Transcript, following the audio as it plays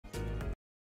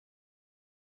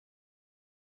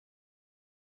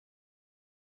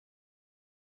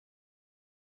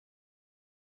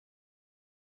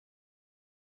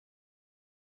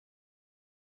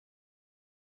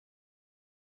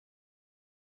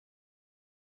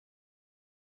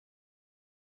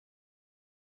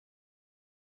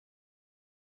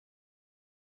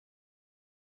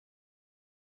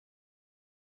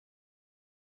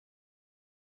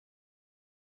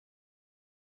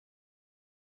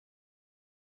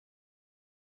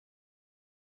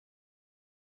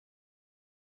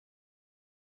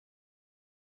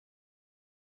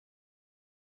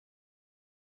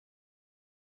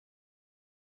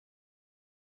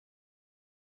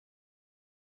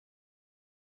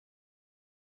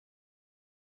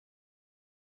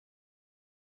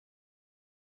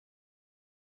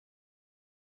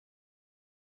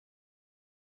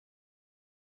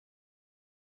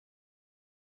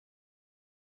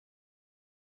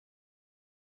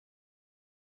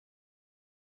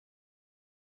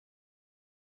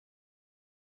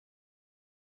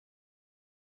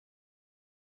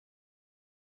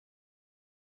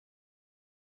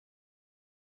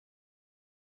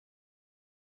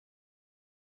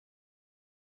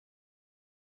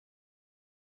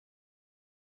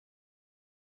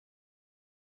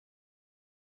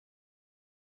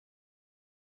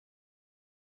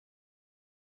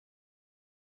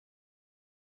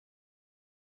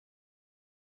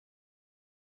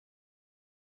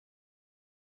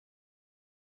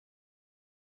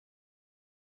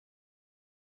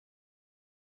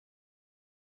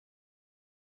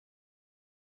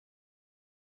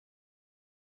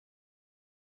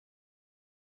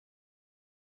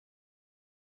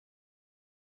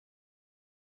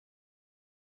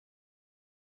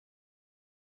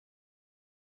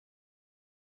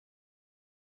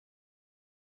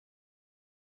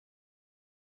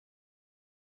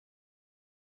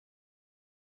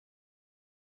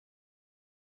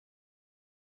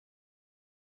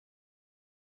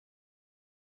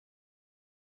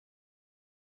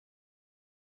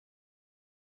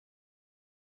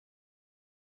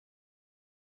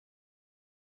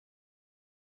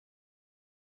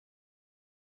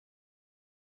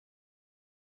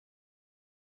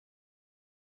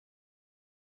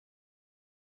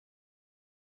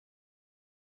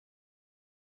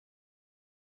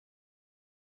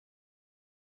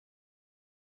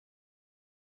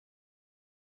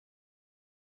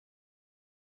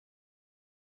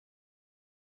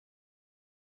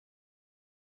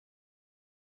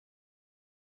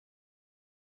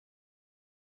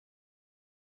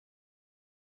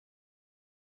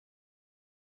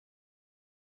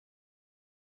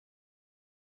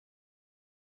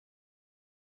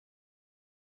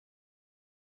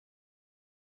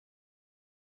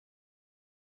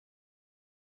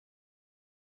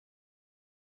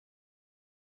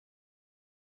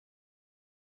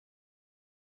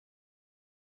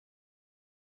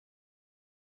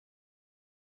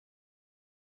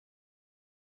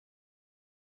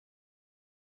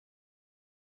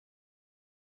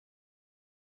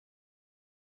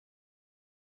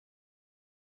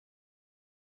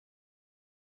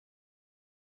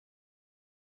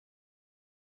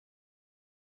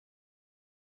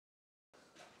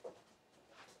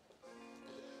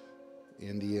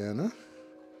Indiana.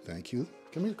 Thank you.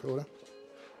 Come here, Coda.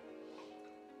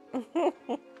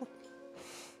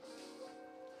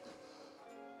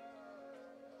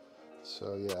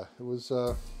 So yeah, it was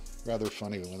rather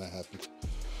funny when that happened.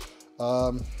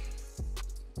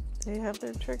 They have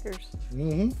their triggers.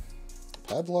 Mm-hmm.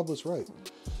 Pavlov was right.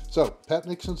 So, Pat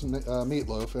Nixon's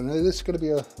meatloaf, and it is going to be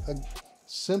a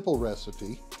simple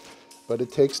recipe, but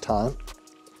it takes time.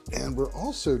 And we're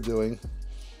also doing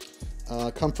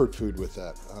comfort food with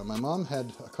that. My mom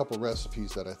had a couple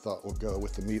recipes that I thought would go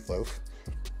with the meatloaf.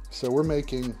 So we're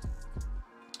making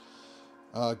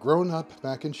grown-up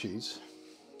mac and cheese,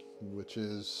 which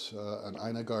is an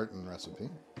Ina Garten recipe.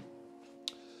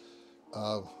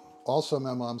 Also,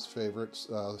 my mom's favorite,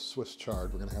 Swiss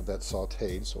chard. We're going to have that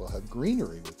sauteed, so we'll have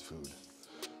greenery with food.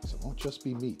 So it won't just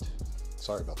be meat.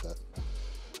 Sorry about that.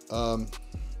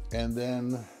 And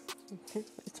then...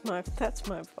 That's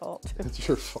my fault. It's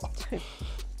your fault.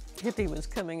 Hippie was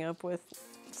coming up with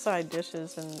side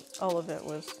dishes, and all of it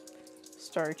was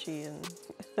starchy, and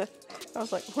I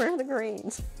was like, where are the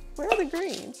greens? Where are the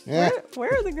greens? Yeah.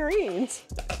 Where are the greens?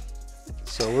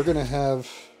 So we're going to have...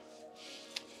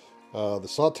 the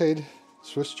sauteed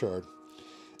Swiss chard,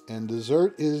 and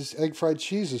dessert is egg fried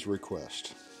cheese's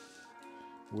request,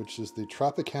 which is the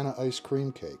Tropicana ice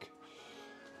cream cake.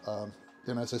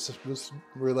 And as I was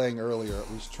relaying earlier,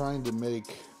 I was trying to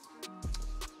make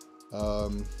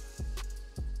one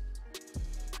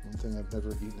thing I've never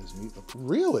eaten is meatloaf.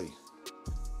 Really?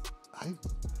 I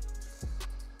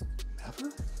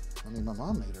never? I mean, my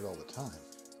mom made it all the time.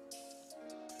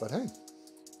 But hey,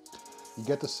 you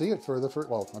get to see it for the first,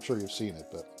 well, I'm sure you've seen it,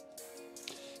 but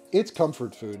it's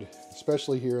comfort food,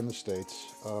 especially here in the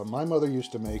States. My mother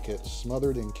used to make it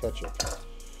smothered in ketchup.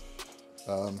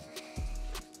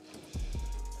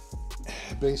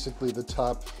 Basically, the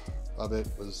top of it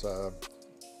was a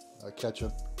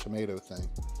ketchup tomato thing.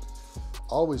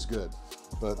 Always good,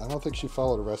 but I don't think she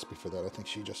followed a recipe for that. I think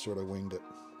she just sort of winged it.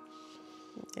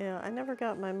 Yeah, I never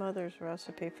got my mother's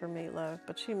recipe for meatloaf,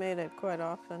 but she made it quite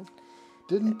often.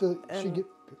 Didn't she get...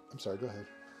 I'm sorry, go ahead.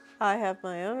 I have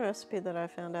my own recipe that I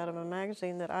found out of a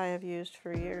magazine that I have used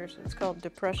for years. It's called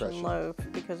Depression Loaf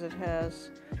because it has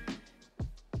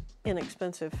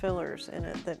inexpensive fillers in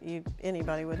it that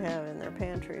anybody would have in their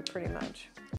pantry pretty much.